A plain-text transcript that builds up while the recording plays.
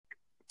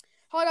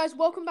Hi guys,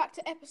 welcome back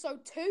to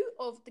episode 2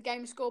 of the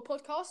Game Score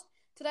podcast.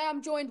 Today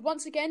I'm joined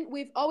once again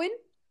with Owen.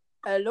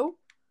 Hello.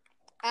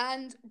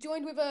 And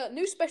joined with a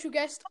new special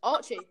guest,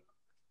 Archie.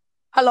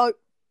 Hello.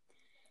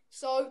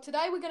 So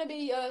today we're going to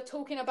be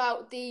talking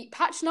about the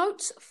patch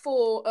notes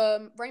for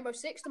Rainbow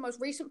Six, the most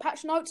recent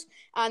patch notes,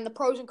 and the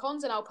pros and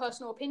cons and our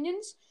personal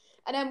opinions.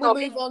 And then we'll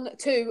move on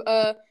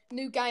to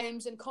new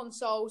games and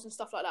consoles and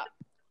stuff like that.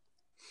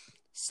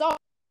 So,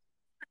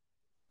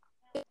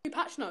 new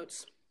patch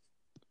notes.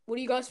 What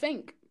do you guys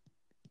think?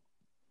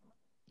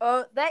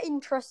 They're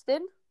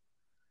interesting.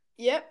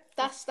 Yep,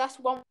 that's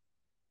one.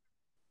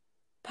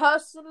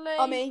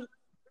 Personally,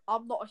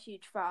 I'm not a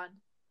huge fan.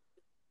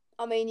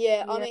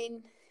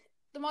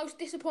 The most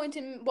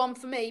disappointing one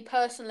for me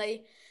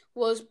personally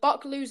was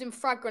Buck losing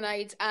frag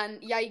grenades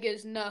and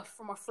Jaeger's nerf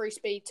from a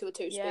 3-speed to a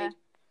 2-speed. Yeah.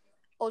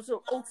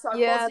 Also,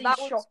 Yeah,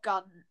 Mozzie's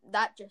shotgun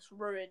that just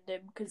ruined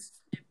him because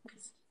it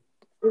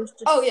was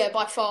just. Oh yeah,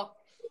 by far.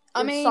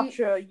 Such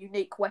a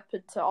unique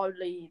weapon to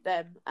only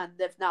them, and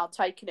they've now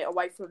taken it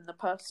away from the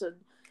person.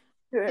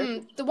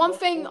 The one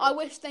thing I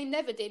wish they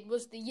never did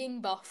was the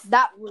Ying buff.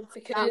 That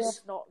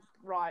was not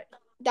right.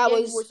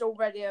 Ying was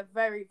already a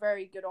very,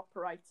 very good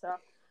operator.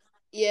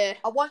 Yeah.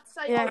 I won't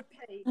say OP,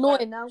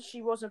 but now.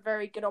 She was a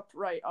very good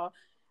operator.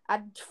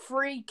 And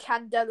 3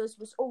 Candelas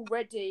was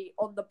already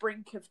on the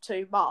brink of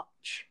too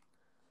much.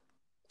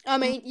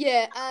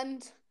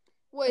 And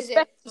what is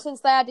Especially since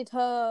they added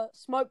her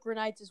smoke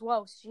grenades as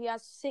well. So she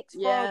has 6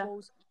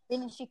 fireballs,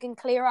 meaning she can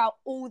clear out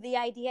all the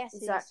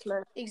ADSs.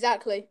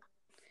 Exactly.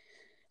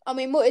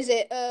 What is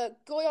it?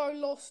 Goyo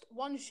lost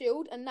 1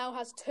 shield and now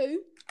has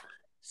 2.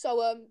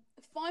 So,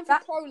 fine for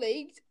Pro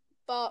League,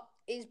 but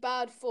is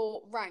bad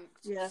for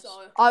ranked. Yes.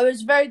 So. I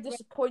was very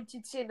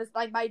disappointed seeing as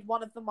they made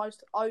one of the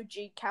most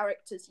OG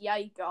characters,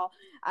 Jaeger,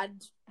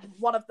 and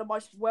one of the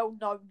most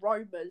well-known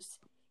roamers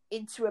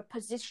into a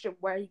position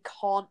where he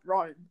can't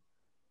roam.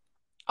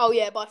 Oh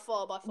yeah, by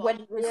far.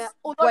 When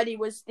he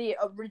was the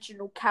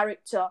original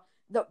character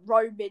that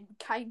roaming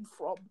came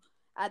from,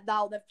 and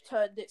now they've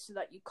turned it so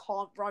that you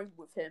can't roam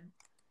with him.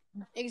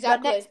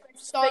 Exactly. The next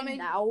best thing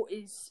now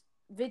is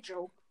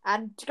Vigil.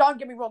 And don't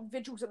get me wrong,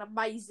 Vigil's an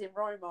amazing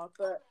roamer,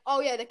 but...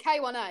 Oh, yeah, the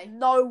K1A.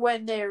 Nowhere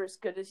near as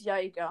good as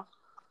Jaeger.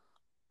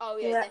 Oh,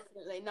 yeah,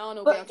 definitely. No one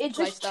will be able to it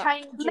just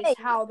changes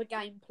how the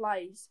game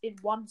plays in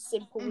one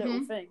simple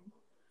little thing.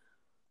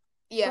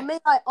 Yeah. For me,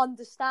 I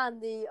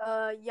understand the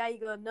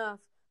Jaeger nerf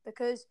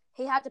because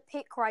he had a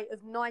pick rate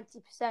of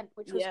 90%,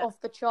 which was off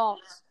the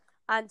charts.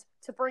 And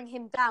to bring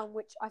him down,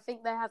 which I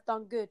think they have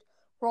done good,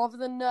 rather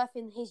than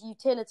nerfing his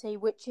utility,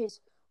 which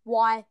is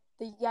why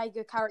the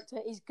Jaeger character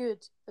is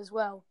good as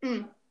well.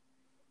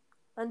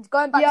 And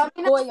going back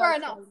to Goyo, fair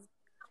enough.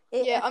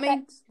 It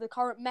affects the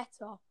current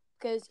meta,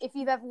 because if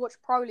you've ever watched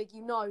Pro League,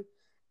 you know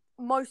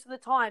most of the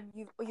time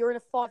you're in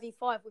a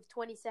 5v5 with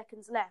 20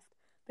 seconds left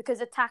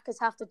because attackers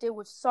have to deal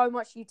with so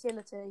much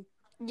utility.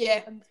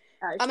 Yeah.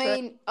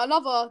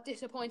 Another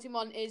disappointing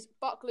one is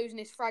Buck losing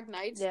his frag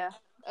nades. Yeah.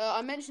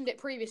 I mentioned it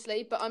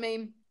previously, but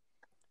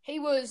he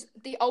was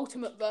the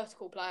ultimate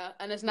vertical player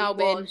and has now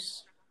been...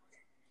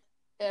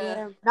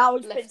 Now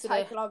he's been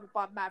taken over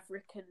by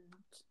Maverick, and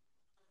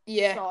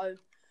so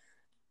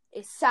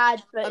it's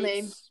sad, but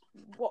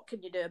what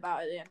can you do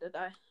about it at the end of the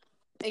day?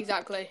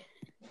 Exactly.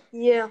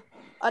 Yeah.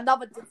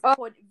 Another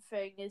disappointing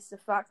thing is the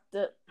fact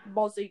that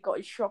Mozzie got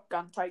his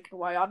shotgun taken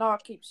away. I know I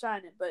keep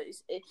saying it, but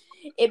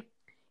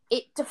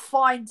it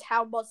defines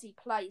how Mozzie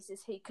plays,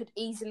 is he could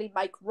easily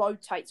make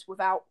rotates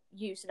without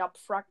using up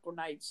frag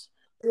grenades.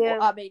 Yeah.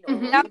 Or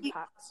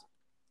impacts.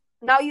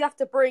 Now you have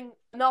to bring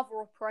another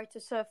operator.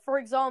 So, for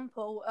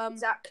example,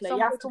 some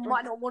people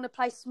might not want to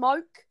play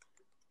smoke,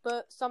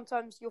 but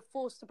sometimes you're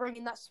forced to bring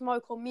in that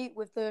smoke or mute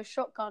with the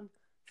shotgun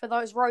for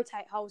those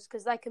rotate holes,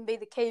 because they can be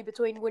the key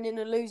between winning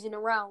and losing a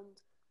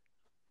round.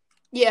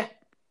 Yeah.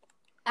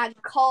 And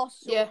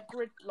Castle,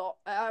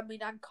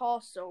 and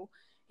Castle,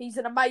 he's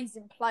an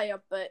amazing player,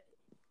 but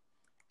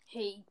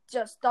he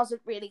just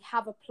doesn't really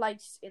have a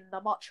place in the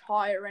much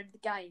higher end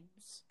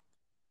games.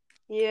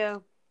 Yeah.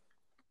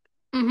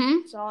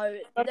 So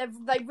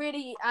they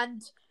really,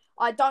 and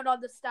I don't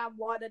understand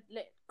why they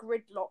let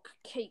Gridlock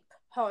keep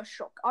her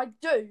shock. I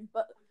do,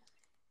 but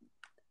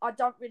I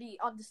don't really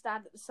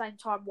understand at the same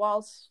time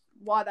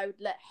why they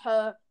would let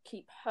her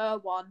keep her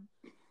one,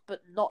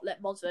 but not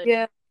let Mozzie.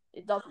 Yeah,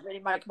 it doesn't really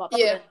make much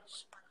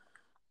sense.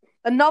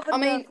 Another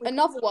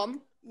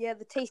one. Yeah,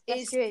 the TCSG.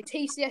 Is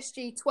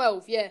TCSG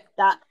 12. Yeah.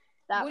 That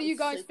what do you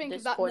guys think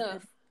of that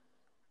nerf?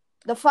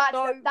 The fact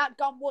that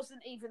gun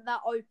wasn't even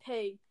that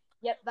OP.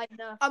 Yep, they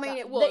nerfed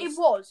it was. It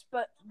was,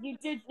 but you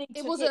did need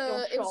to hit your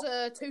shot. It was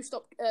a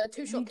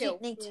two-shot kill. You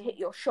did need to hit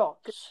your shot.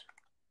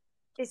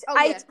 It's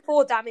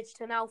 84 damage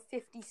to now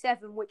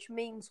 57, which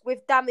means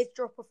with damage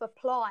drop-off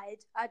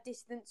applied at a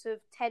distance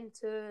of 10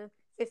 to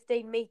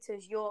 15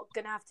 meters, you're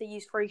going to have to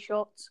use 3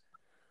 shots,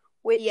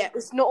 which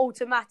is not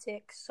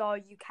automatic, so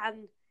you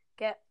can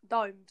get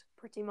domed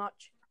pretty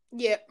much.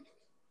 Yeah.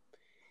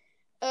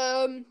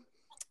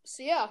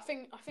 So yeah, I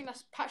think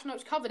that's patch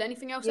notes covered.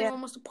 Anything else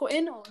anyone wants to put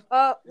in? Or?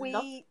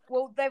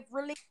 Well, they've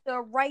released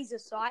a Razer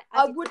site.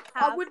 I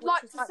would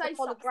like to say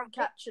something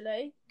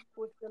actually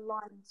with the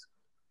lines.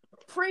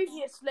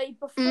 Previously,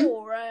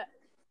 before,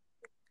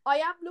 I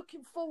am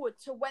looking forward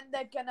to when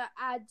they're gonna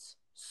add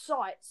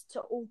sights to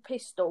all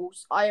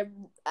pistols. I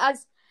am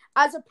as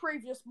a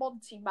previous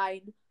Monty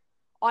main,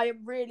 I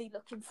am really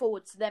looking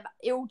forward to them.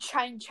 It will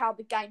change how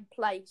the game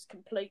plays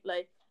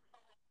completely.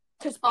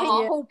 Because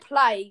people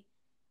play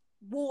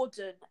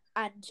Warden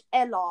and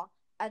Ella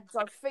and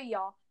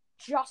Zofia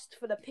just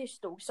for the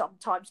pistol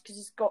sometimes, because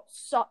it's got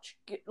such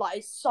good,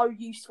 it's so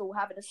useful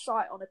having a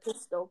sight on a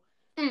pistol.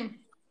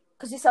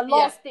 Because it's a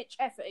last-ditch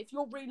effort. If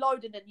you're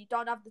reloading and you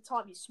don't have the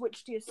time, you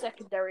switch to your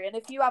secondary. And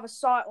if you have a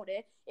sight on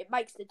it, it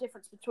makes the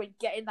difference between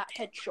getting that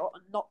headshot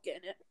and not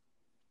getting it.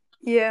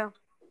 Yeah.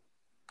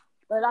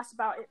 But that's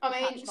about it.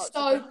 I mean,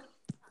 so...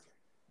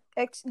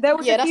 there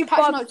was a few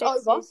patch notes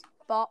over.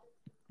 But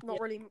not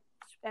really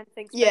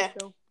anything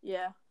special.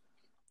 Yeah.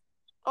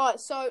 Alright,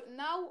 so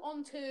now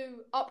on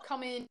to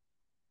upcoming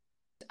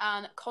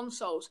and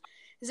consoles.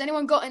 Has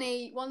anyone got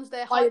any ones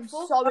they're hyped for? I am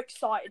so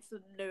excited for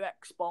the new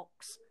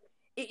Xbox.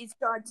 It is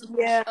going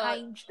to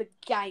change the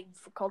game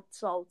for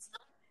consoles.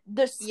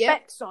 The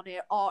specs on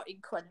it are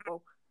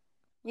incredible.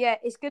 Yeah,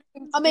 it's good.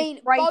 I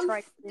mean,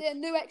 both the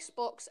new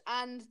Xbox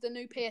and the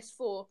new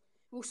PS4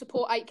 will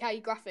support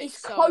 8K graphics.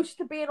 It's close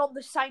to being on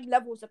the same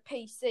level as a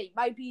PC,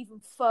 maybe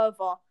even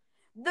further.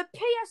 The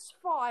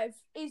PS5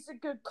 is a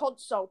good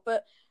console,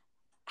 but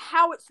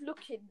how it's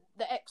looking,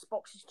 the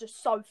Xbox is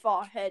just so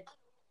far ahead.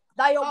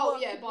 They are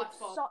working with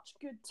such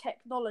good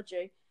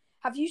technology.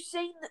 Have you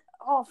seen...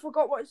 I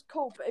forgot what it's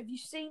called, but have you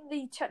seen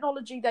the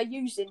technology they're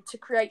using to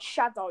create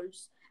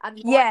shadows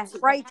and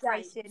ray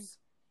tracing?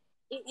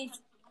 It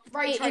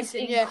is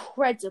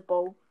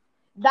incredible.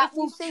 That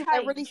will change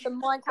they released the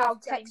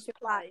Minecraft texture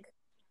pack.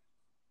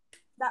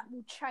 That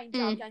will change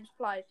how games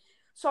play.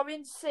 So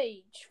in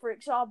Siege, for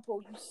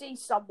example, you see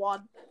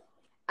someone,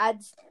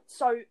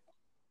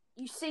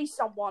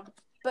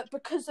 but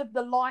because of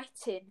the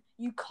lighting,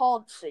 you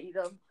can't see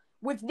them.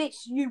 With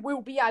this, you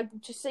will be able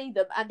to see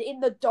them, and in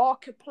the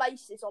darker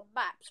places on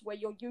maps where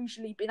you're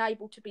usually been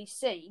able to be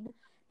seen,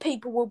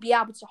 people will be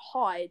able to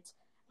hide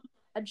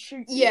and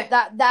shoot you.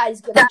 That is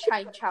going to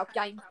change how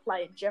games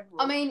play in general.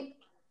 I mean,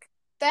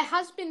 there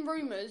has been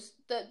rumours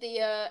that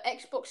the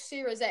Xbox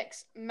Series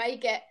X may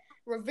get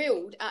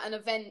revealed at an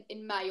event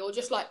in May, or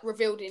just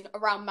revealed in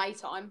around May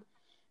time,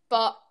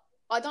 but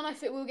I don't know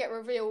if it will get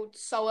revealed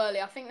so early.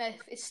 I think that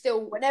it's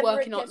still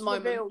working on at the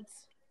moment. Revealed,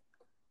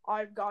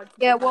 I'm going to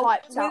be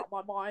hyped out of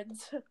my mind.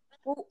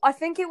 Well, I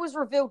think it was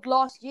revealed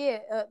last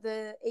year at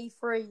the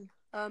E3.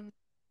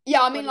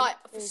 Yeah, I mean,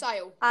 for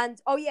sale. And,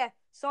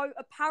 so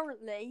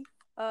apparently,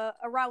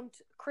 around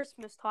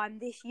Christmas time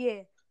this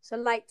year, so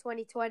late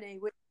 2020,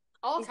 which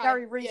is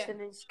very recent,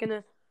 it's going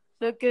to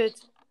look good.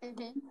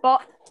 Mm-hmm.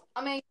 But,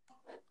 I mean,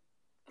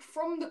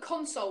 from the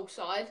console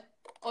side,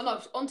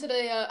 onto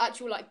the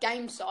actual,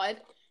 game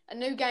side, a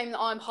new game that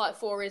I'm hyped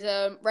for is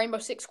Rainbow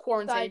Six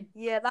Quarantine.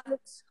 Yeah, that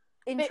looks...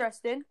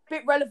 interesting.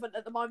 Bit relevant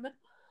at the moment.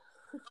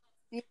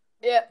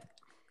 Yeah.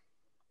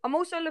 I'm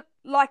also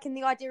liking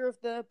the idea of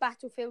the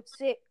Battlefield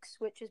 6,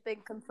 which has been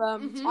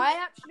confirmed. Mm-hmm. I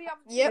actually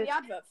haven't seen the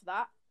advert for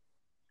that.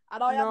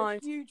 And I am a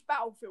huge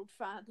Battlefield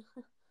fan.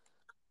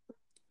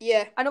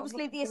 Yeah. And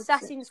obviously the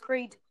Assassin's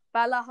Creed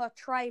Valhalla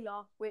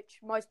trailer, which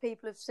most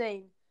people have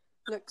seen,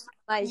 looks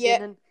amazing.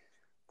 Yeah. And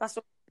that's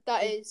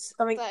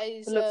something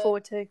to look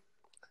forward to.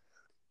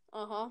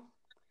 Uh-huh.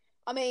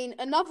 I mean,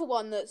 another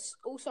one that's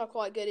also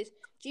quite good is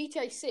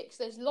GTA 6.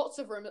 There's lots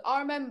of rumours. I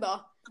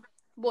remember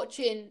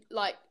watching,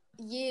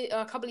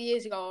 a couple of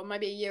years ago, or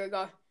maybe a year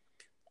ago,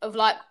 of,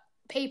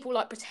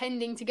 people,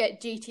 pretending to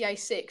get GTA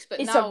 6. But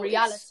it's now a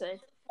reality.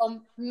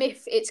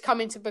 Myth, it's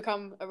coming to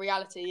become a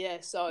reality,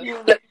 so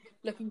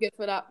looking good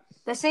for that.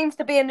 There seems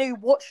to be a new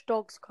Watch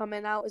Dogs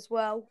coming out as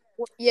well.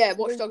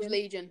 Watch Dogs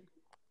Legion.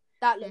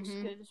 That looks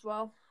good as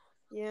well.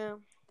 Yeah.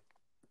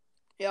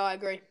 Yeah, I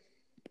agree.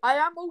 I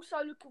am also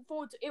looking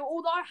forward to it,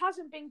 although it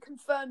hasn't been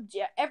confirmed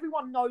yet.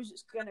 Everyone knows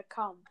it's going to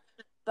come,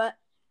 but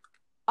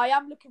I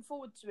am looking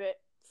forward to it.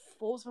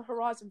 Forza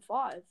Horizon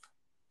 5.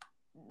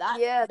 That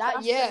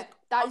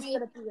is going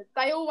to be.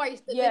 They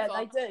always deliver. Yeah,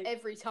 they do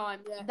every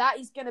time. Yeah, that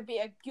is going to be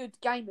a good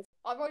game.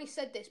 I've already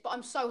said this, but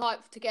I'm so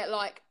hyped to get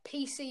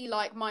PC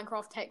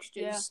Minecraft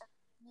textures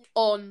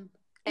on.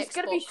 It's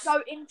going to be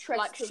so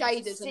interesting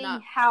shaders to see and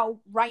that. how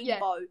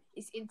Rainbow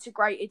is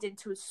integrated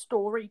into a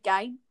story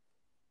game.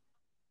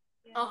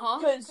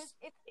 Because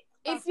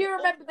if you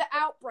remember the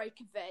Outbreak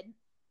event,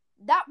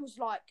 that was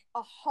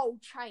a whole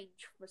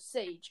change for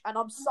Siege, and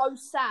I'm so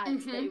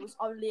sad that it was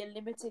only a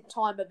limited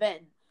time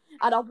event,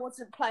 and I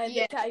wasn't playing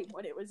the game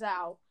when it was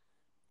out.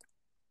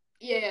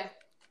 Yeah.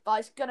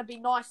 But it's going to be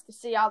nice to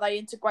see how they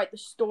integrate the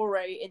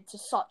story into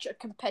such a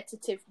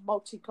competitive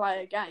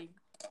multiplayer game.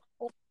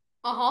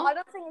 I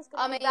don't think it's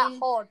going to be that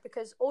hard,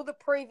 because all the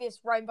previous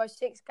Rainbow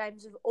Six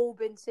games have all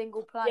been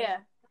single player. Yeah.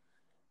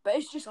 But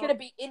it's just going to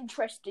be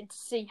interesting to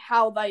see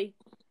how they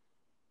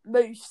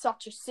move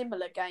such a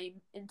similar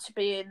game into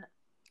being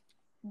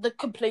the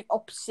complete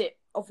opposite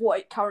of what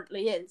it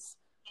currently is.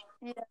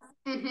 Yeah.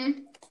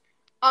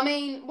 I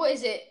mean, what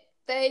is it?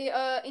 They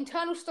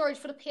internal storage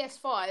for the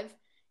PS5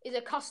 is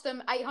a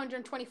custom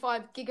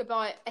 825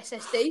 gigabyte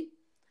SSD.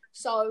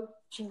 So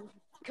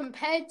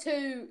compared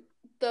to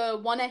the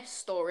One S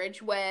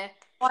storage, where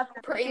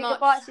pretty much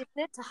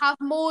to have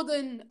more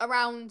than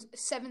around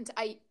 7 to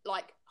 8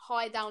 like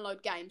high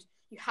download games,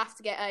 you have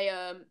to get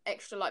a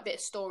extra like bit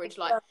of storage,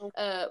 like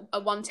a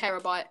 1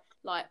 terabyte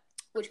like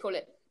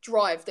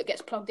drive that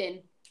gets plugged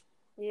in.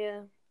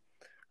 Yeah.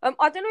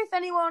 I don't know if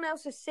anyone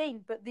else has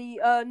seen, but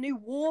the new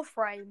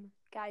Warframe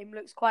game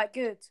looks quite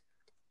good.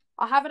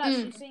 I haven't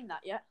actually seen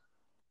that yet.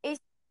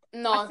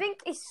 I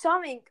think it's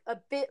something a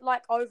bit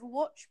like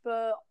Overwatch,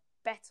 but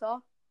better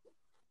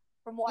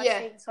from what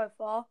I've seen so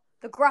far.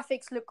 The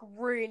graphics look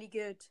really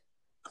good.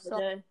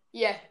 So,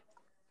 yeah.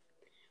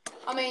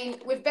 I mean,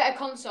 with better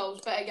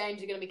consoles, better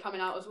games are going to be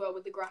coming out as well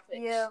with the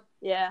graphics.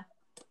 Yeah.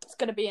 It's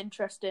going to be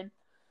interesting.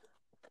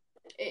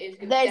 It is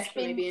going to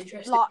definitely be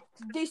interesting. Like,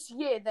 this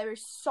year, there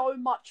is so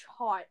much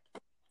hype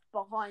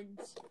behind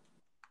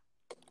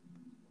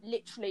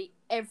literally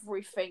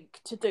everything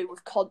to do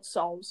with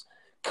consoles.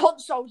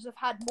 Consoles have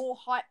had more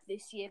hype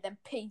this year than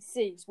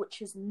PCs, which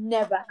has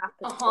never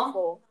happened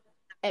before,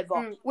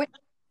 ever.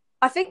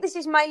 I think this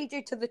is mainly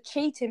due to the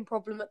cheating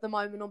problem at the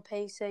moment on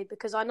PC,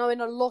 because I know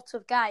in a lot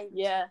of games,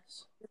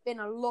 there's been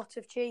a lot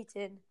of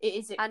cheating. It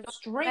is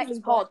extremely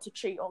hard to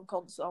cheat on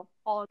console.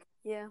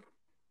 Yeah.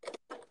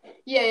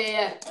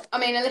 Yeah. I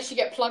mean, unless you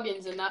get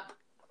plugins and that.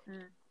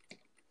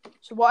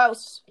 So what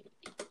else?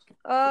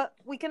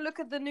 We can look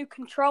at the new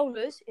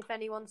controllers, if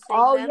anyone's seen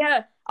them. Oh,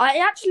 yeah. I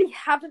actually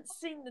haven't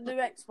seen the new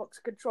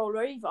Xbox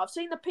controller either. I've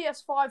seen the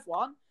PS5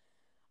 one.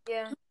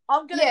 Yeah.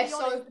 I'm going to be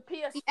honest, the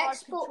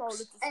PS5 controller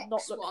does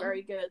not look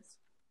very good.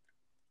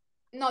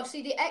 No,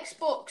 see, the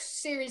Xbox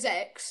Series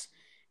X,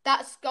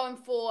 that's going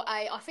for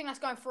a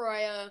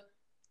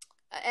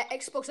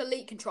Xbox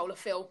Elite controller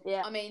feel.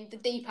 Yeah. I mean, the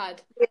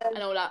D-pad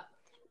and all that.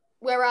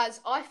 Whereas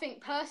I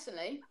think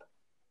personally,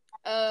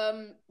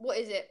 what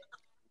is it?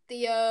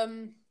 The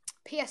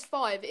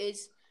PS5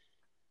 is,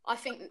 I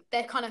think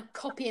they're kind of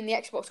copying the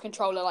Xbox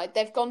controller. Like,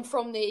 they've gone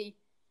from the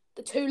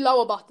 2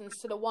 lower buttons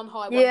to the 1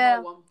 high, 1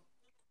 low one.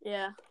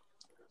 Yeah.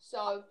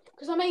 So,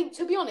 because I mean,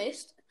 to be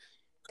honest,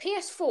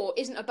 PS4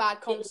 isn't a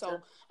bad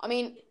console. I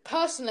mean,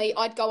 personally,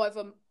 I'd go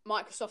over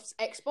Microsoft's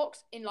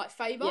Xbox in like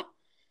favour. Yeah.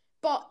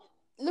 But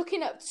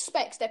looking at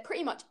specs, they're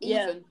pretty much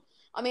even. Yeah.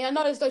 I mean, I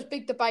know there's those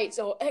big debates,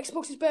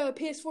 Xbox is better,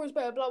 PS4 is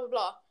better, blah, blah,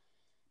 blah.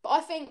 But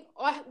I think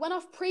when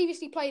I've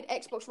previously played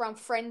Xbox around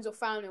friends or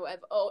family or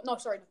whatever,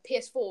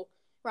 PS4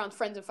 around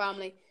friends and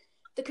family,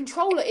 the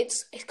controller,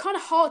 it's kind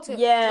of hard to,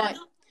 like,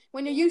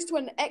 when you're used to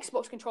an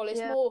Xbox controller, it's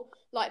more,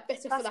 like,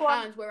 better for the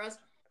hands, whereas...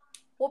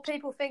 What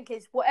people think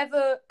is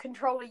whatever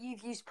controller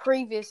you've used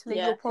previously,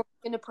 you're probably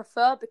going to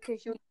prefer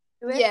because you're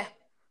used to it. Yeah.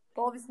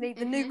 But obviously,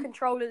 the new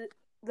controller,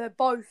 they're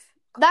both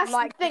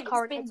like the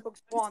current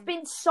Xbox One. It's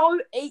been so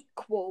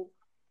equal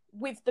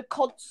with the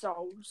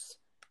consoles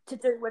to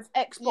do with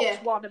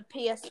Xbox One and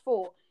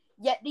PS4.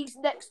 Yet these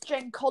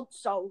next-gen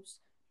consoles,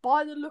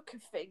 by the look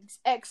of things,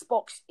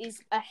 Xbox is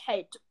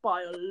ahead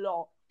by a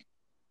lot.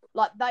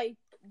 Like,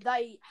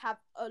 they have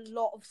a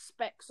lot of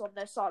specs on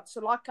their side.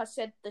 So, like I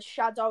said, the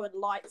shadow and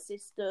light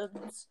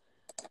systems,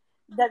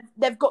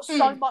 they've got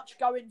so much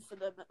going for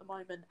them at the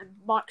moment, and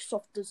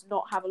Microsoft does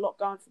not have a lot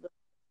going for them.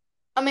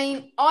 I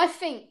mean, I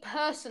think,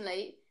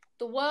 personally,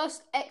 the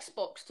worst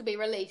Xbox to be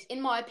released,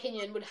 in my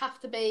opinion, would have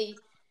to be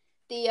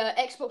the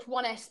Xbox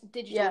One S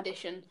Digital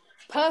Edition.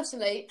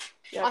 Personally,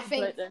 I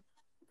think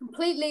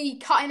completely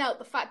cutting out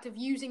the fact of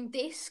using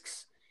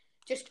discs,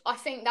 I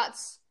think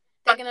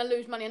they're going to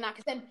lose money on that,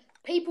 because then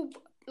people...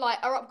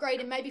 are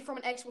upgrading maybe from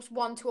an Xbox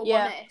One to a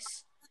One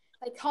S.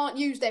 They can't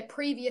use their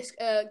previous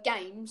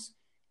games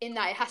in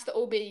that. It has to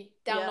all be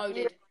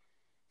downloaded.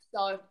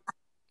 So,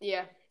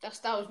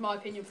 that was my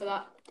opinion for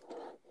that.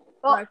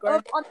 But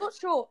I'm not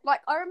sure.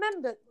 Like, I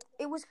remember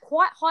it was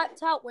quite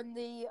hyped out when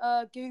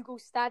the Google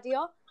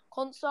Stadia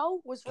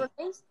console was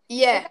released.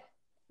 Yeah,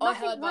 I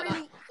heard about that. Nothing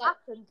really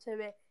happened to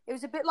it. It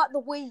was a bit like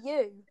the Wii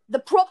U. The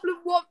problem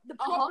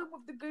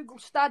with the Google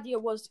Stadia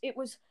was it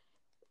was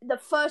the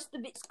first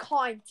of its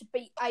kind to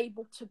be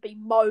able to be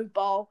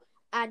mobile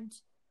and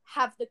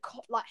have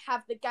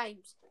the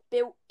games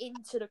built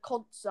into the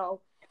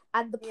console,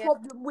 and the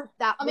problem with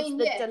that was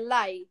the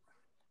delay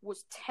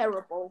was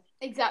terrible.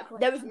 Exactly.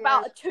 There was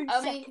about a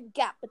 2-second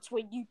gap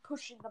between you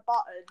pushing the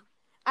button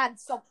and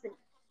something.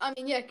 I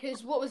mean,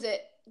 because what was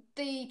it?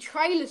 The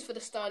trailers for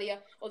the Stadia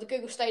or the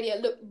Google Stadia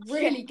looked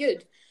really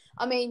good.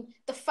 I mean,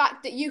 the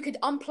fact that you could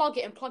unplug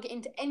it and plug it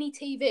into any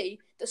TV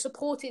that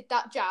supported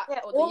that jack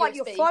or the or like USB.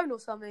 Your phone or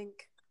something.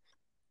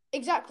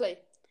 Exactly.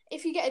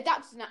 If you get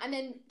adapters in that, and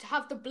then to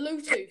have the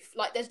Bluetooth,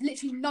 like there's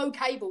literally no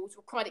cables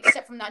required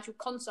except from the actual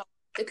console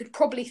that could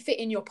probably fit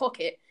in your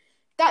pocket.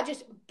 That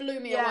just blew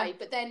me away.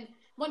 But then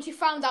once you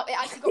found out it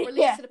actually got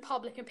released to the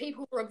public and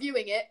people were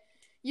reviewing it,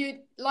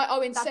 like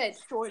Owen said,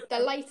 the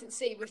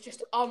latency was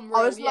just unreal.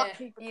 I was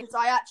lucky because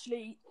I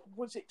actually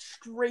was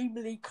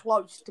extremely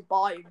close to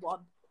buying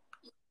one.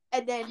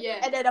 And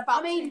then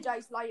about 2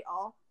 days later,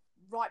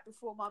 right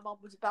before my mum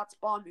was about to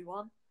buy me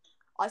one,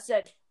 I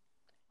said,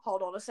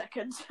 hold on a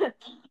second.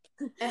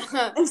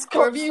 The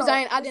reviews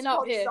ain't adding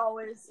up here.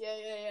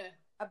 Yeah.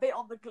 A bit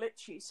on the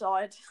glitchy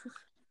side.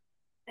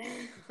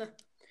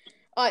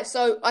 Alright,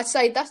 so I'd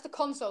say that's the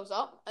consoles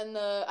up and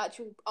the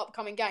actual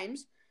upcoming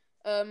games.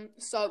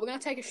 So we're going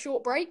to take a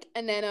short break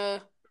and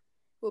then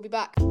we'll be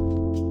back.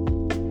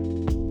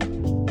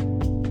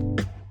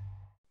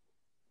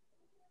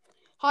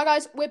 Hi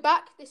guys, we're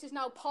back. This is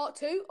now part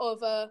 2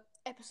 of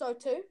episode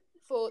 2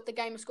 for the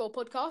Gamer Score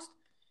podcast.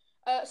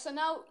 So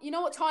now, you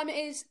know what time it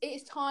is? It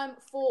is time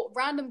for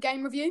random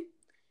game review.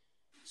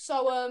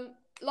 So,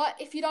 like,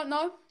 if you don't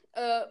know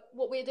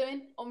what we're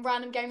doing on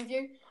random game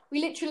review,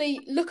 we literally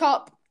look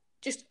up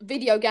just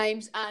video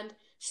games and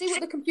see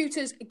what the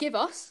computers give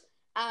us,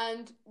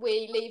 and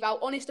we leave our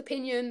honest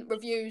opinion,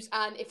 reviews,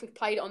 and if we've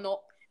played it or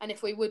not, and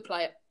if we would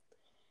play it.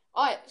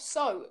 Alright,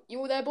 so, you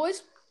all there,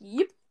 boys?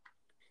 Yep.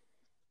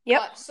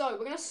 Right, so,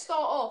 we're going to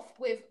start off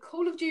with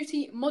Call of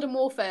Duty Modern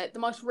Warfare, the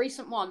most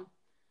recent one.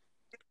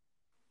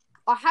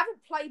 I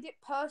haven't played it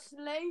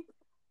personally,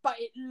 but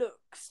it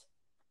looks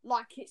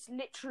like it's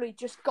literally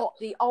just got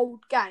the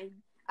old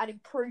game and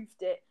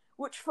improved it,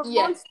 which for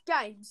most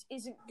games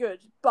isn't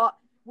good, but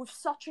with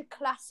such a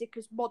classic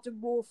as Modern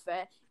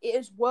Warfare, it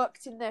has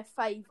worked in their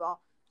favour.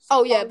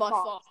 By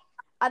far.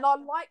 And I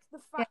like the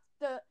fact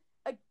that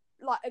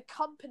a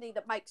company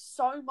that makes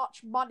so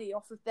much money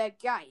off of their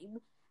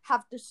game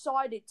have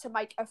decided to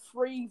make a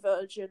free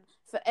version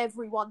for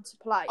everyone to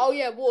play. Oh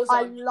yeah, Warzone.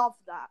 I love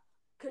that.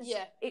 Because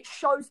it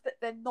shows that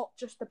they're not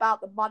just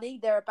about the money,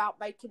 they're about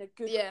making a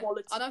good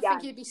quality game. I don't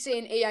think you'd be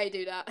seeing EA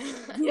do that.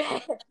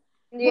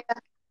 Yeah.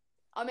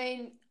 I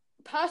mean,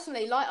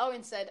 personally, like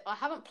Owen said, I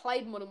haven't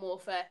played Modern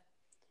Warfare,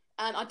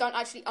 and I don't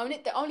actually own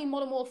it. The only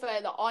Modern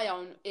Warfare that I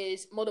own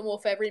is Modern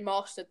Warfare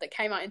Remastered that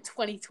came out in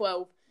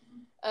 2012.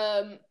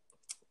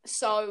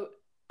 So,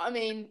 I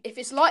mean, if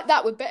it's like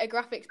that with better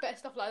graphics, better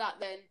stuff like that,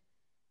 then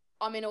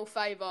I'm in all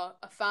favour,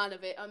 a fan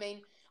of it. I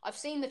mean, I've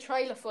seen the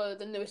trailer for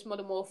the newest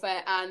Modern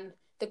Warfare, and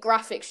the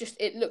graphics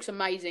it looks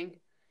amazing.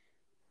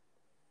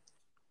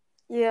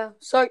 Yeah.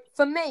 So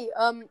for me,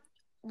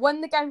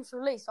 when the game was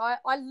released, I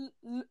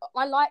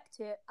liked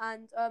it,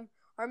 and I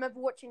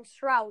remember watching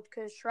Shroud,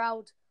 because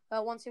Shroud,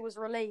 once it was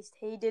released,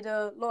 he did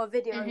a lot of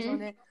videos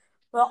on it.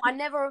 But I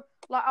never,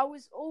 I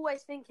was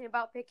always thinking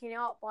about picking it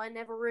up, but I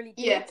never really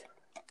did. Yeah.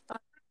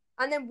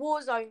 And then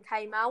Warzone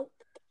came out,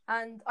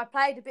 and I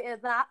played a bit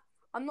of that.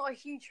 I'm not a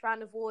huge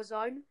fan of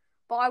Warzone,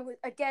 but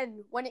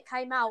again, when it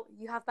came out,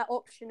 you have that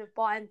option of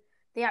buying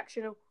the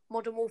actual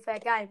Modern Warfare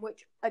game,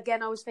 which,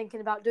 again, I was thinking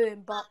about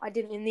doing, but I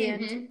didn't in the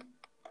end.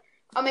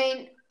 I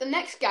mean, the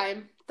next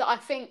game that I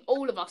think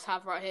all of us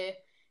have right here,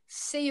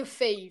 Sea of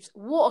Thieves.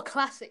 What a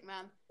classic,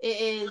 man.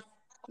 It is.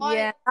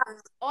 I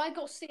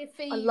got Sea of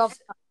Thieves, I love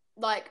that.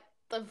 Like,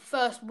 the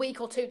first week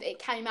or two that it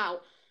came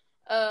out.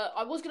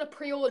 I was going to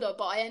pre-order,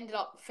 but I ended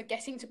up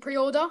forgetting to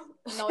pre-order,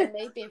 knowing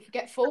me, being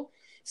forgetful.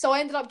 So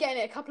I ended up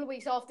getting it a couple of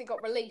weeks after it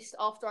got released,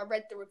 after I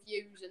read the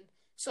reviews and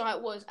saw how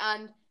it was.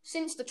 And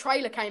since the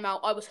trailer came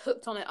out, I was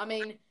hooked on it. I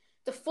mean,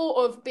 the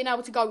thought of being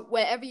able to go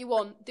wherever you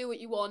want, do what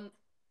you want,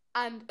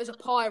 and as a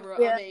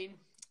pirate, I mean,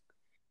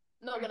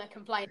 not going to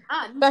complain.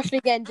 And especially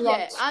getting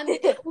drunk. Yeah, and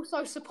it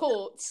also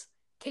supports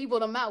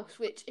keyboard and mouse,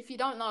 which, if you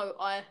don't know,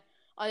 I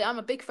am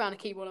a big fan of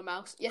keyboard and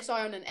mouse. Yes,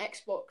 I own an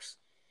Xbox,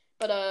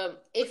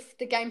 but if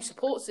the game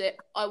supports it,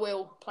 I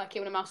will play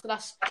keyboard and mouse. So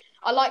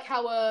I like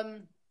how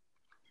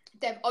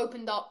they've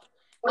opened up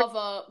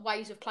other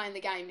ways of playing the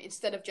game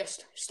instead of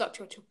just stuck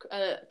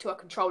to a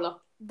controller.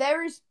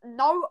 There is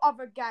no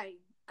other game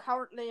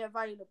currently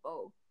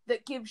available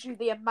that gives you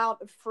the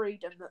amount of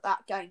freedom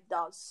that game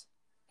does.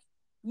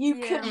 You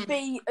can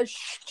be as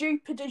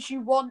stupid as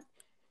you want,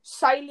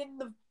 sailing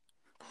the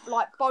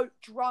boat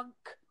drunk,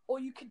 or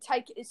you can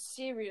take it as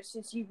serious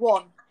as you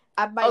want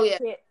and make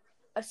it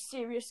a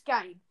serious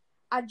game.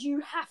 And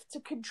you have to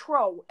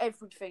control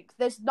everything.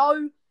 There's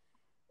no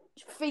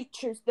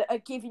features that are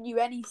giving you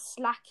any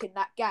slack in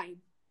that game.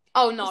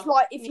 Oh no. It's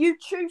like if you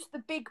choose the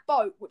big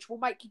boat, which will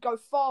make you go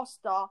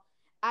faster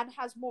and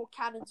has more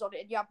cannons on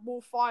it, and you have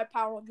more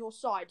firepower on your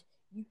side,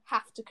 you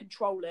have to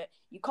control it.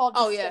 You can't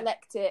just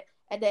select it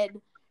and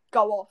then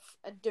go off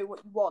and do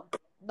what you want.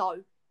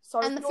 No. So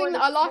and the thing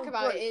that I like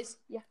about it is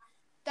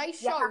they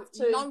show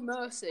no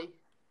mercy.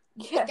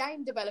 The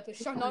game developers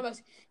show no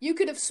mercy. You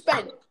could have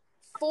spent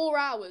 4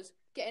 hours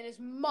getting as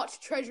much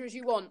treasure as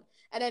you want,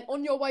 and then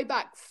on your way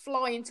back,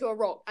 fly into a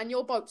rock, and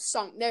your boat's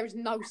sunk. There is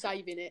no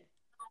saving it.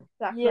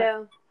 Exactly.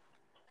 Yeah.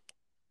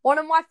 One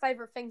of my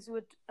favourite things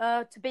would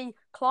to be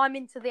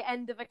climbing to the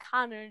end of a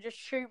cannon and just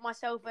shoot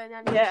myself in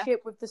an enemy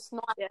ship with the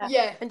sniper.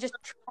 Yeah. And just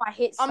try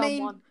hit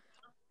someone.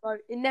 So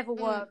it never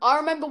worked. I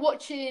remember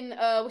watching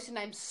what's his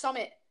name,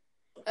 Summit,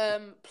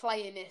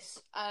 playing this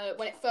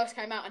when it first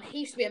came out, and he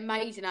used to be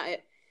amazing at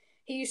it.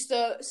 He used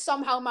to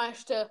somehow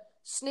manage to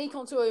sneak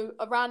onto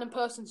a random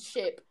person's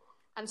ship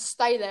and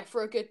stay there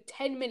for a good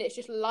 10 minutes,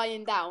 just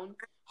laying down,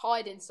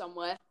 hiding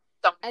somewhere,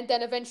 and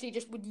then eventually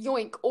just would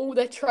yoink all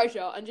their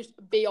treasure and just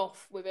be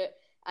off with it.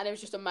 And it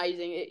was just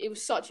amazing. It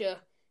was such a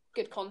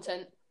good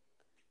content.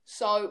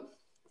 So,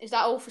 is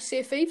that all for Sea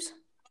of Thieves?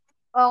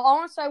 I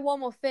want to say one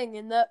more thing,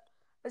 in that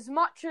as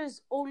much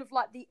as all of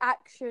like the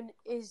action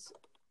is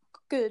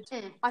good,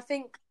 I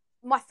think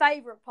my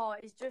favourite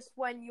part is just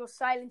when you're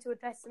sailing to a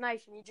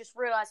destination, you just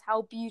realise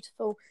how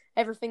beautiful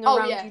everything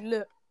around you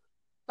looks.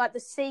 Like the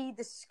sea,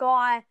 the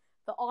sky,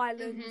 the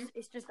islands,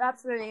 it's just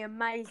absolutely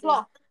amazing.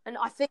 And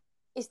I think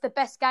it's the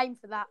best game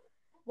for that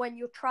when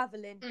you're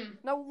travelling.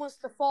 No one wants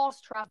to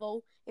fast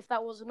travel if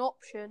that was an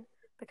option,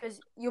 because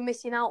you're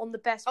missing out on the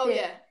best bit.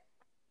 Yeah.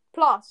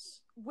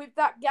 Plus, with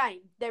that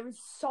game, there is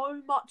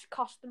so much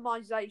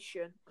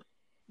customization.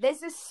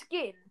 There's a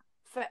skin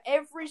for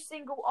every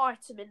single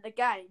item in the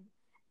game,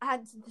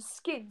 and the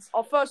skins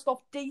are first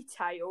off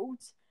detailed,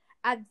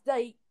 and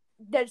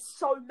there's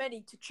so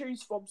many to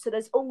choose from, so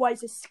there's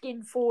always a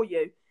skin for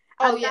you.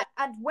 And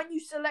and when you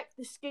select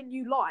the skin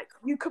you like,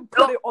 you can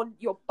put it on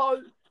your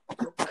boat,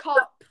 your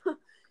cup,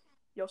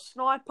 your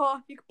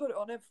sniper. You can put it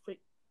on everything.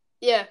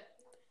 Yeah.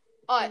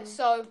 Alright,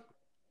 so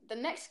the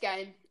next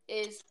game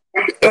is,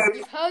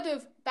 you've heard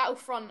of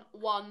Battlefront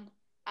 1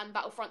 and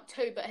Battlefront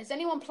 2, but has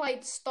anyone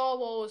played Star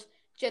Wars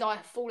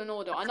Jedi Fallen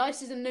Order? I know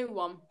this is a new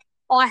one.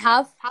 I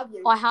have. Have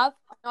you? I have.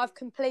 I've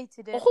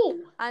completed it. Oh.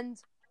 And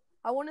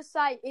I want to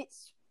say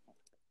it's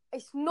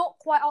not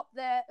quite up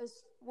there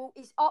as well.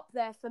 It's up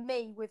there for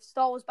me with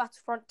Star Wars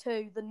Battlefront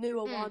 2, the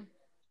newer one,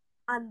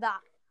 and that.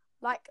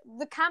 Like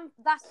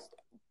that's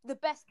the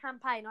best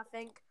campaign I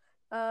think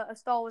a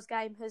Star Wars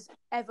game has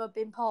ever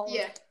been part of.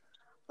 Yeah.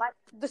 Like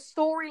the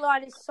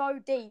storyline is so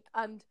deep,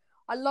 and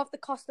I love the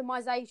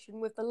customization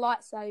with the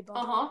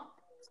lightsaber.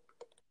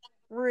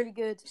 Really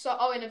good. So,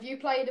 Owen, have you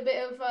played a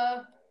bit of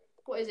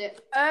what is it?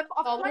 I've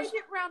played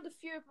it around a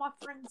few of my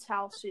friends'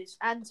 houses,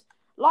 and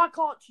like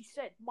Archie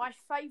said, my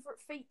favourite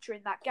feature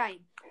in that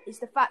game is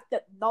the fact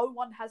that no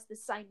one has the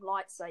same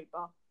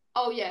lightsaber.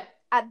 Oh, yeah.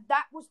 And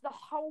that was the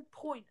whole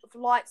point of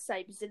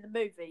lightsabers in the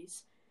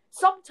movies.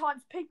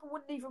 Sometimes people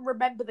wouldn't even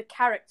remember the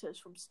characters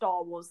from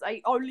Star Wars.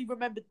 They only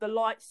remembered the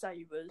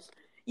lightsabers.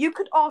 You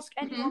could ask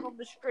anyone on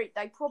the street,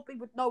 they probably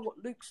would know what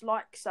Luke's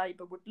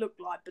lightsaber would look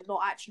like, but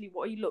not actually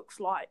what he looks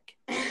like.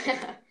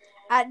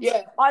 And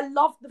I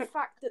love the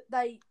fact that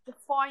they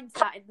defined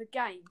that in the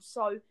game.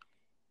 So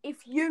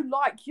if you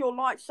like your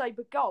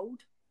lightsaber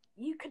gold,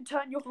 you can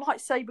turn your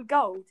lightsaber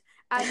gold.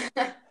 And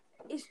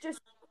it's just,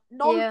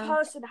 no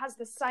person has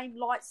the same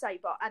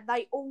lightsaber, and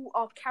they all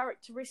are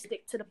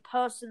characteristic to the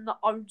person that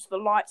owns the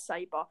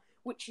lightsaber,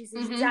 which is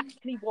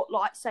exactly what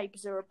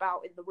lightsabers are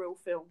about in the real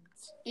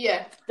films.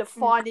 Yeah.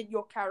 Defining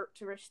your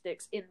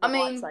characteristics in the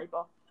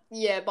lightsaber.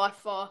 Yeah, by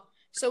far.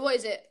 So what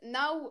is it?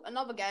 Now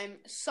another game,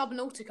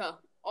 Subnautica.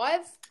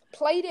 I've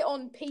played it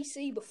on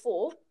PC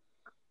before,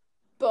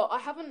 but I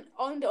haven't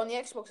owned it on the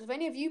Xbox. Have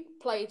any of you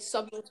played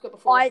Subnautica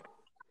before?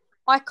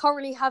 I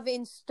currently have it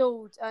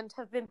installed and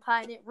have been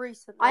playing it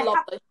recently. I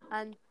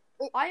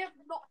have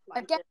not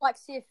played it. Like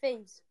Sea of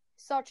Thieves.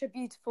 Such a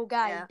beautiful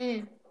game.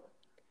 Yeah.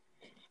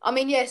 I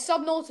mean,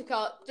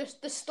 Subnautica,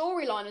 just the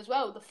storyline as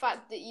well. The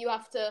fact that you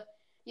have to,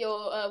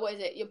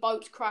 your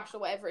boat's crashed or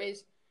whatever it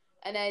is,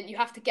 and then you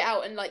have to get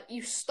out and, like,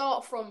 you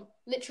start from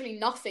literally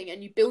nothing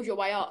and you build your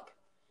way up.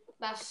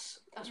 That's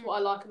what I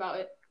like about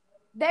it.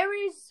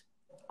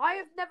 I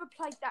have never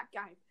played that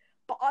game,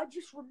 but I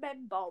just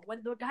remember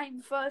when the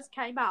game first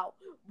came out,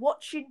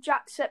 watching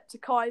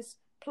Jacksepticeye's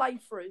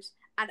playthroughs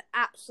and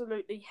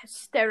absolutely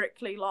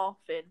hysterically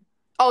laughing.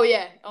 Oh,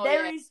 yeah.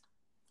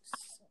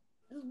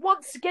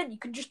 Once again, you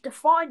can just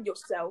define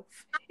yourself.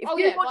 If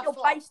you want your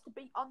base to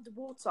be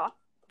underwater,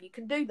 you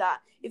can do that.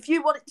 If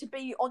you want it to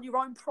be on your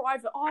own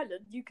private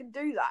island, you can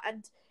do that.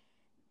 And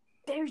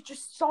there's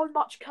just so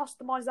much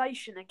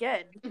customization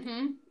again.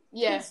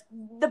 Yeah.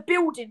 The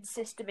building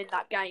system in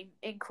that game,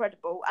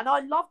 incredible. And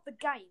I love the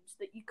games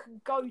that you can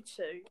go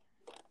to,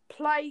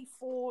 play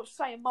for,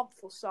 say, a month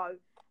or so,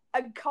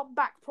 and come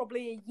back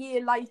probably a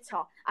year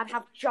later and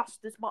have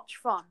just as much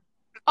fun.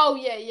 Oh,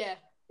 yeah.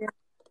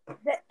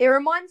 It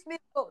reminds me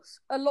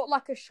a lot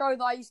like a show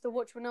that I used to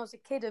watch when I was a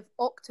kid, of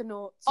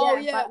Octonauts. Oh,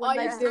 yeah,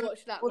 I used to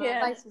watch that.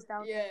 Places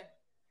down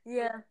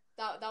there.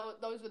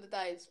 Those were the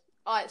days.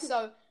 Alright,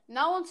 so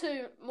now on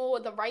to more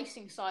the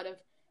racing side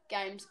of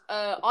games.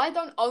 I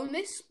don't own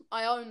this.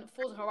 I own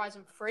Forza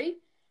Horizon 3,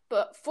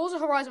 but Forza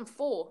Horizon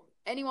 4,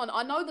 I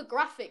know the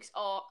graphics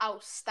are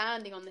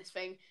outstanding on this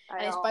thing,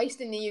 and it's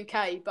based in the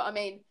UK, but I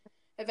mean,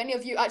 have any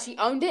of you actually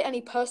owned it?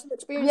 Any personal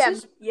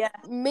experiences? Yeah.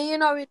 Me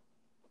and Owen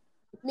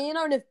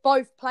have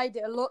both played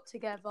it a lot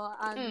together,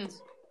 and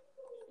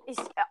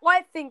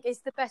I think it's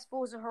the best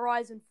Forza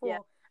Horizon 4. Yeah.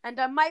 And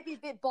I may be a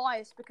bit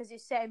biased because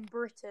it's set in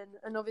Britain,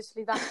 and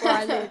obviously that's where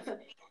I live.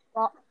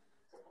 But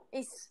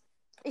it's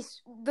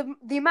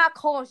the amount of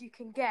cars you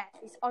can get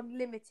is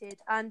unlimited.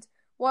 And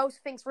what I also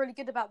think's really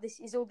good about this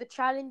is all the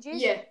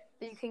challenges that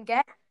you can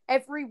get.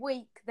 Every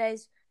week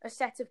there's a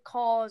set of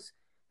cars,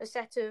 a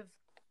set of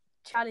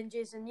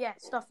challenges and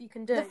stuff you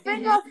can do. The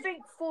thing I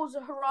think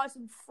Forza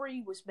Horizon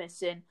 3 was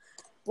missing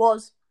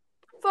was,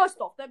 first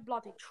off, them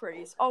bloody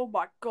trees. Oh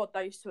my god,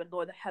 they used to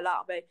annoy the hell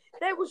out of me.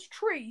 There was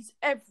trees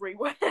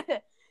everywhere.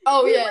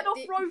 Oh you yeah. went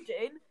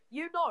off-roading,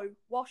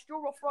 whilst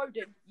you're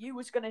off-roading, you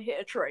was going to hit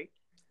a tree.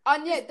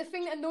 And yeah, the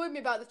thing that annoyed me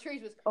about the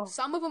trees was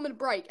some of them would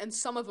break and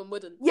some of them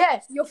wouldn't.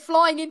 Yes. You're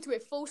flying into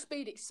it full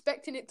speed,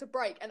 expecting it to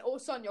break, and all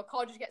of a sudden your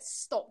car just gets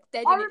stopped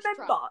dead in its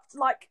track.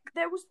 Like,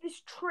 there was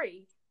this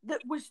tree that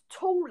was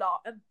taller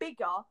and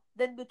bigger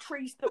than the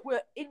trees that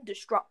were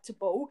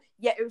indestructible,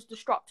 yet it was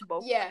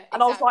destructible. Yeah, exactly.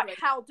 And I was like,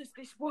 how does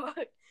this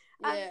work?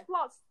 Yeah. And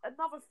plus,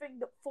 another thing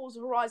that Forza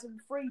Horizon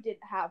 3 didn't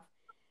have,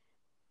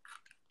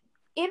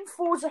 in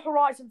Forza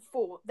Horizon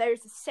 4, there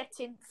is a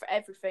setting for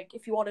everything.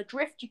 If you want to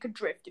drift, you can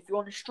drift. If you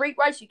want to street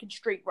race, you can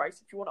street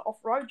race. If you want to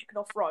off-road, you can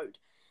off-road.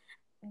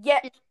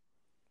 Yet,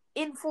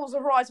 in Forza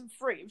Horizon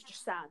 3, it was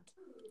just sand.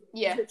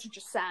 Yeah. It was literally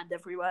just sand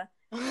everywhere.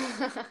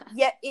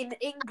 Yet, in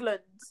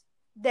England,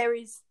 there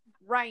is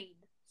rain,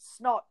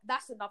 snow.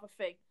 That's another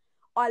thing.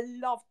 I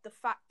love the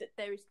fact that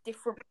there is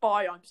different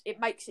biomes. It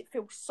makes it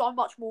feel so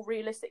much more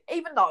realistic.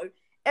 Even though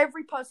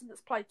every person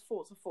that's played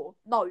Forza 4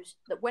 knows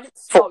that when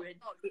it's snowing,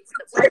 it's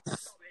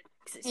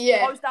it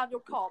slows down your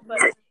car, but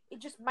it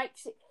just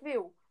makes it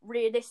feel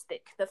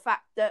realistic. The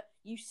fact that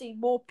you see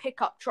more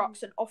pickup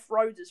trucks and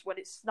off-roaders when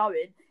it's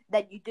snowing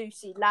than you do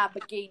see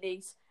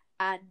Lamborghinis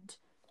and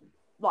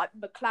like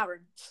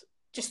McLarens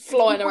just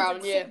flying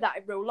around. See that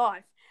in real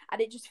life,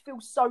 and it just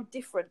feels so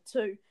different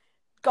to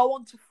go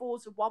on to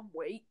Forza 1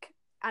 week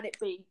and it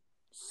be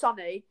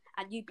sunny,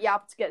 and you'd be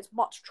able to get as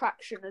much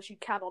traction as you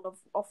can on an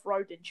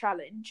off-roading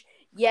challenge.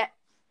 Yet,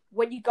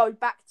 when you go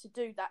back to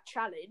do that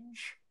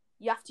challenge,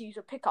 you have to use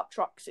a pickup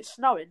truck because it's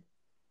snowing.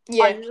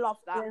 Yeah. I love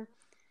that. Yeah.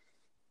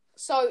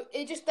 So,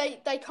 it just,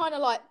 they kind of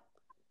like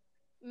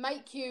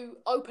make you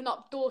open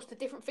up doors to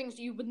different things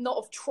that you would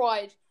not have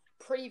tried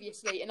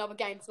previously in other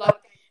games. Like,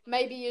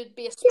 maybe you'd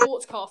be a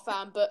sports car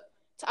fan, but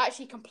to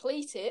actually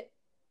complete it,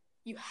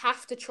 you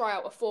have to try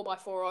out a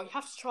 4x4 or you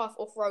have to try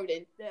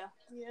off-roading.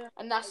 Yeah.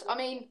 And that's, I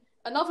mean,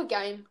 another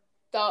game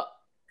that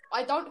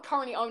I don't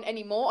currently own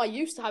anymore. I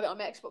used to have it on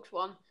my Xbox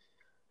One.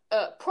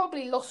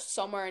 Probably lost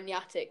somewhere in the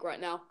attic right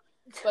now.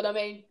 But I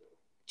mean,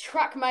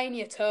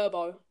 Trackmania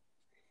Turbo.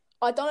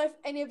 I don't know if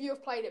any of you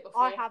have played it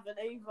before. I haven't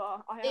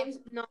either.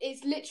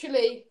 It's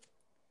literally,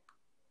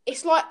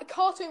 it's like a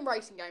cartoon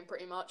racing game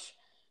pretty much,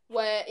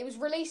 where it was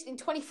released in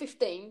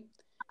 2015.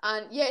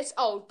 And yeah, it's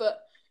old, but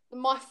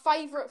my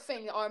favourite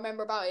thing that I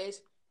remember about it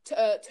is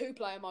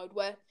two-player mode,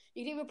 where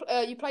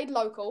you played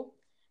local,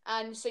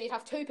 and so you'd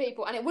have two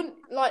people, and it wouldn't,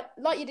 like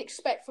you'd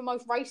expect for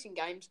most racing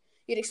games,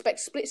 you'd expect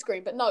split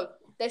screen, but no,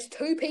 there's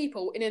two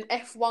people in an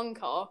F1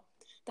 car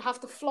that have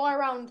to fly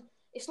around.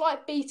 It's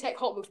like B-Tech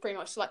Hot Wheels pretty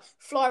much, so like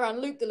fly around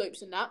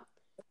loop-the-loops and that,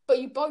 but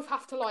you both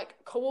have to like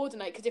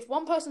coordinate, because if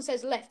one person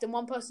says left and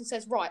one person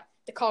says right,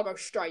 the car goes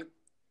straight.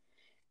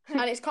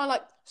 And it's kind of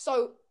like,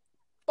 so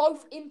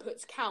both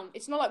inputs count.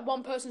 It's not like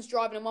one person's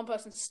driving and one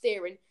person's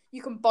steering.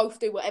 You can both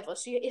do whatever.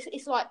 So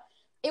it's like,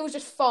 it was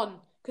just fun.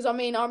 Because, I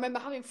mean, I remember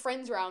having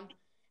friends around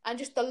and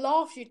just the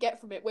laughs you'd get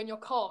from it when your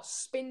car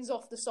spins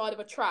off the side of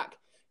a track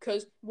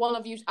because one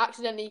of you's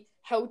accidentally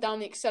held down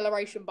the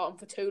acceleration button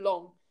for too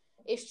long.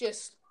 It's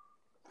just...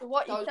 So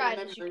what you're saying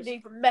is you can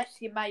either mess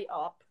your mate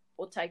up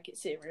or take it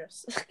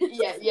serious.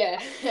 Yeah.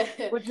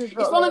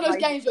 It's one of those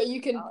games where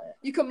you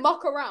can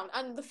muck around.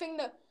 And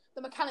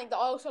the mechanic that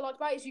I also like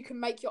about it is you can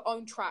make your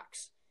own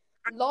tracks.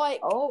 Like,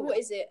 what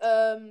is it?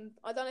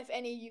 I don't know if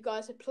any of you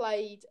guys have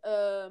played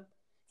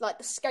like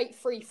the Skate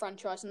 3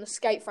 franchise and the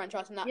Skate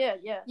franchise and that.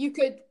 Yeah. You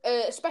could,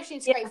 especially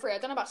in Skate 3, I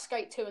don't know about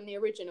Skate 2 and the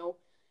original,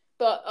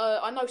 but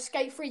I know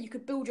Skate 3, you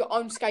could build your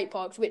own skate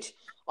parks, which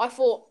I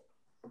thought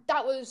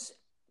that was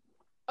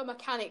a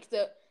mechanic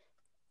that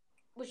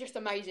was just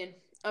amazing.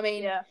 I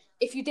mean,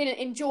 if you didn't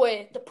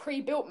enjoy the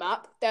pre-built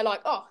map, they're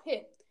like, oh,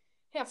 here,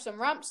 have some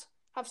ramps,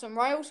 have some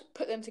rails,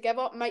 put them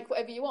together, make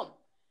whatever you want.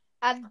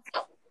 And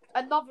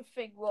another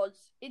thing was,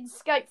 in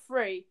Skate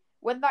 3,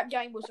 when that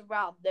game was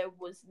around, there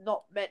was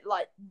not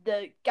like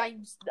the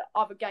games that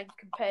other games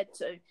compared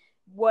to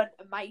weren't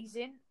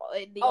amazing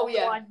in the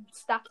online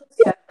status.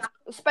 Yeah.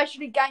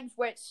 Especially games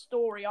where it's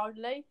story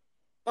only.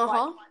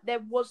 Like, there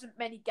wasn't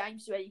many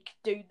games where you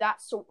could do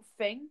that sort of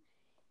thing.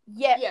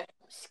 Yet,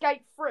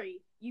 Skate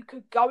 3, you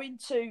could go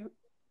into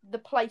the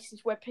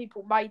places where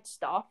people made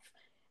stuff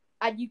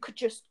and you could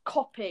just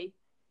copy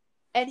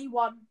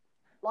anyone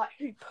like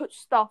who put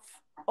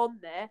stuff on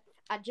there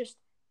and just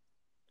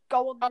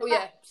go on the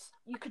maps.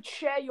 You could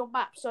share your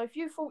map. So if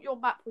you thought your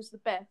map was the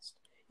best,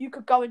 you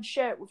could go and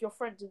share it with your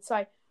friends and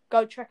say,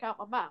 go check out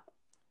my map.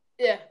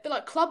 Yeah, a bit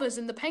like Clubbers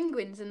and the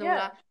Penguins and all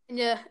that. And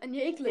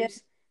your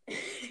igloos.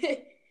 Yeah.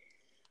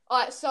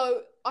 Alright,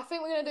 so I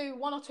think we're going to do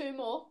one or two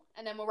more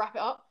and then we'll wrap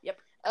it up.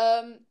 Yep.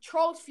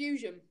 Trials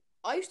Fusion.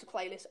 I used to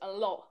play this a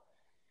lot.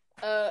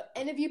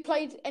 Any of you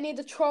played any of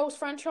the Trials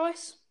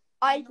franchise?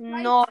 I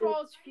played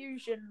Trials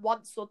Fusion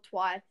once or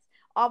twice.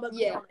 I'm going to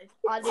be honest,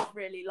 I didn't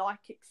really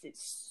like it because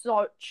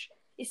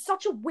it's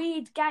such a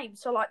weird game.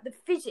 So like the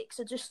physics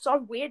are just so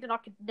weird, and I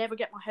could never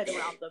get my head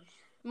around them.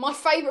 My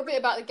favourite bit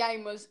about the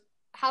game was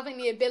having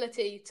the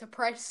ability to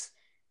press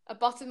a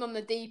button on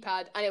the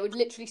D-pad, and it would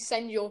literally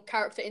send your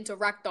character into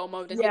ragdoll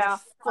mode, and he would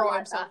throw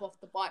himself off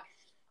the bike.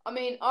 I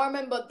mean, I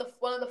remember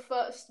one of the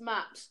first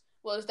maps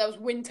was there was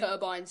wind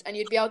turbines, and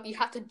you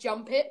had to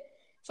jump it.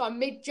 So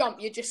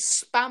mid-jump, you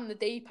just spam the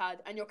D-pad,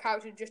 and your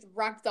character would just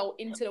ragdoll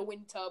into the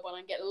wind turbine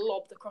and get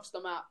lobbed across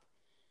the map.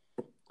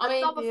 I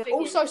mean,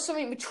 also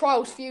something with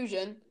Trials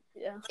Fusion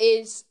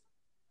is,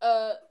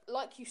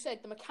 like you said,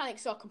 the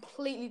mechanics are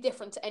completely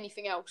different to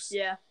anything else.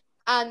 Yeah.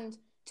 And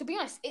to be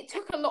honest, it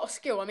took a lot of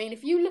skill. I mean,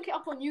 if you look it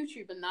up on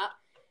YouTube and that,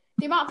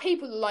 the amount of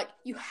people that like,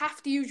 you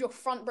have to use your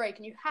front brake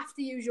and you have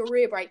to use your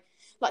rear brake.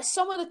 Like,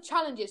 some of the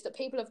challenges that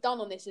people have done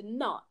on this are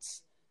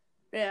nuts.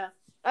 Yeah.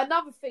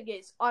 Another thing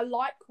is, I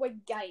like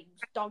when games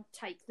don't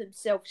take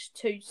themselves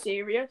too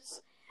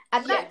serious.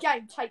 And that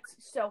game takes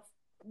itself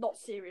not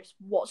serious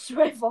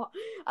whatsoever.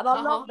 And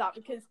I love that,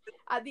 because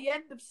at the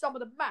end of some of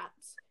the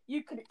maps,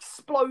 you can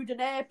explode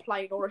an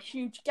airplane or a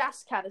huge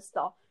gas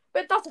canister.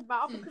 But it doesn't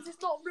matter, because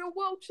it's not a real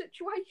world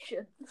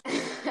situation.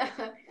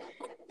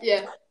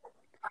 Yeah.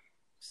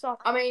 So,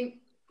 I mean,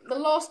 the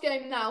last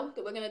game now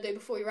that we're going to do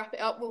before we wrap it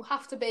up will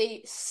have to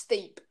be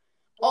Steep.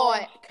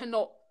 I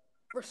cannot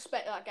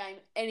respect that game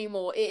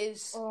anymore. It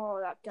is,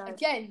 that game.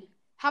 Again,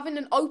 having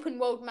an open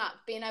world map,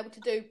 being able to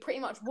do pretty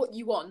much what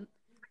you want,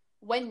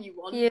 when you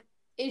want,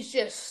 is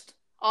just,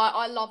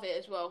 I love it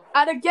as well.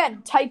 And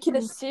again, taking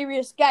a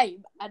serious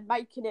game and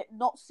making it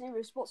not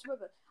serious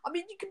whatsoever. I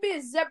mean, you can be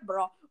a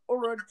zebra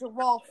or a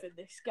giraffe in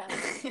this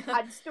game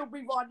and still be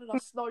riding a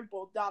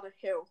snowboard down a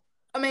hill.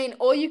 I mean,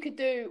 or you could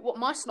do what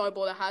my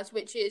snowboarder has,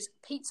 which is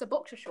pizza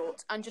boxer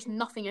shorts and just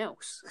nothing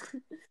else.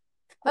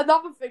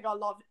 Another thing I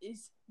love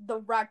is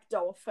the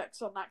ragdoll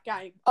effects on that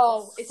game.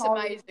 Oh, it's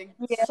amazing.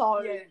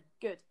 So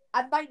good.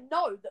 And they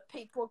know that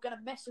people are going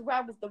to mess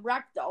around with the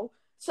ragdoll,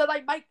 so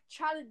they make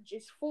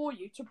challenges for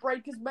you to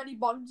break as many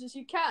bones as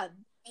you can.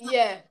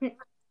 Yeah.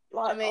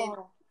 I mean,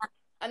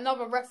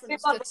 another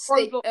reference to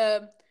Steep,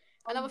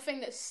 another thing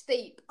that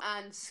Steep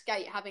and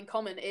Skate have in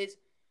common is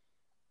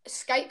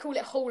Skate call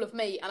it Hall of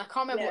Meat, and I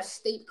can't remember what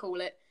Steep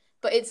call it,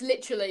 but it's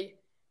literally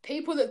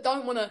people that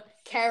don't want to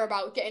care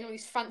about getting all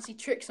these fancy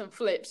tricks and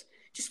flips,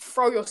 just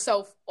throw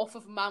yourself off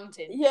of a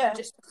mountain. Yeah.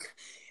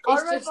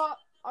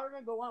 I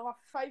remember one of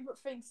my favourite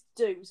things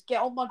to do was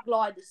get on my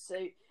glider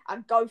suit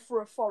and go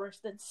through a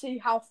forest and see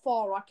how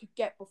far I could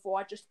get before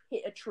I just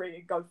hit a tree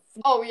and go.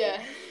 Oh,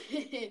 yeah.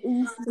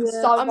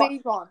 So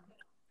much fun.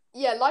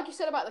 Yeah, like you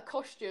said about the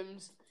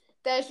costumes,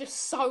 there's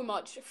just so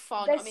much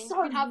fun. They're I mean, so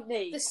you can have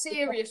neat. the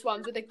serious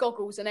ones with the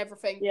goggles and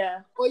everything. Yeah.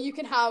 Or you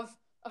can have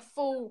a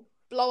full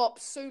blow-up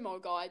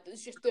sumo guy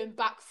that's just doing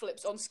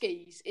backflips on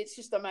skis. It's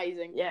just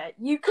amazing. Yeah,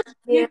 you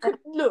could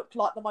look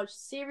like the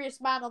most serious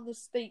man on the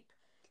Steep.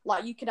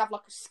 Like, you could have,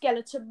 like, a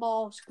skeleton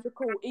mask,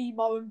 look all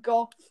emo and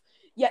goth,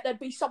 yet there'd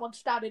be someone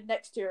standing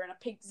next to you in a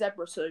pink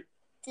zebra suit.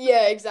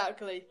 Yeah,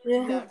 exactly.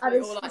 Yeah. And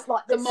it's or just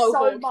like the there's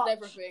mohawk so much and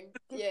everything.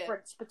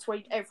 difference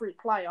between every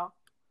player.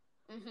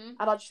 Mm-hmm.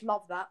 And I just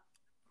love that.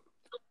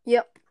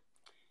 Yep.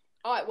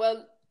 All right,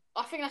 well,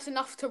 I think that's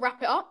enough to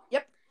wrap it up.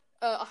 Yep.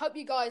 I hope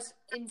you guys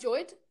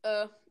enjoyed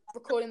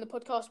recording the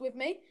podcast with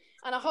me,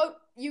 and I hope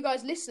you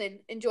guys listening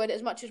enjoyed it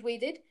as much as we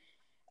did.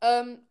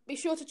 Be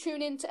sure to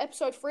tune in to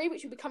episode 3,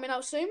 which will be coming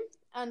out soon,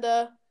 and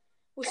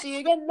we'll see you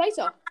again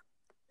later.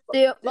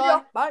 See ya.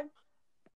 Bye. Bye.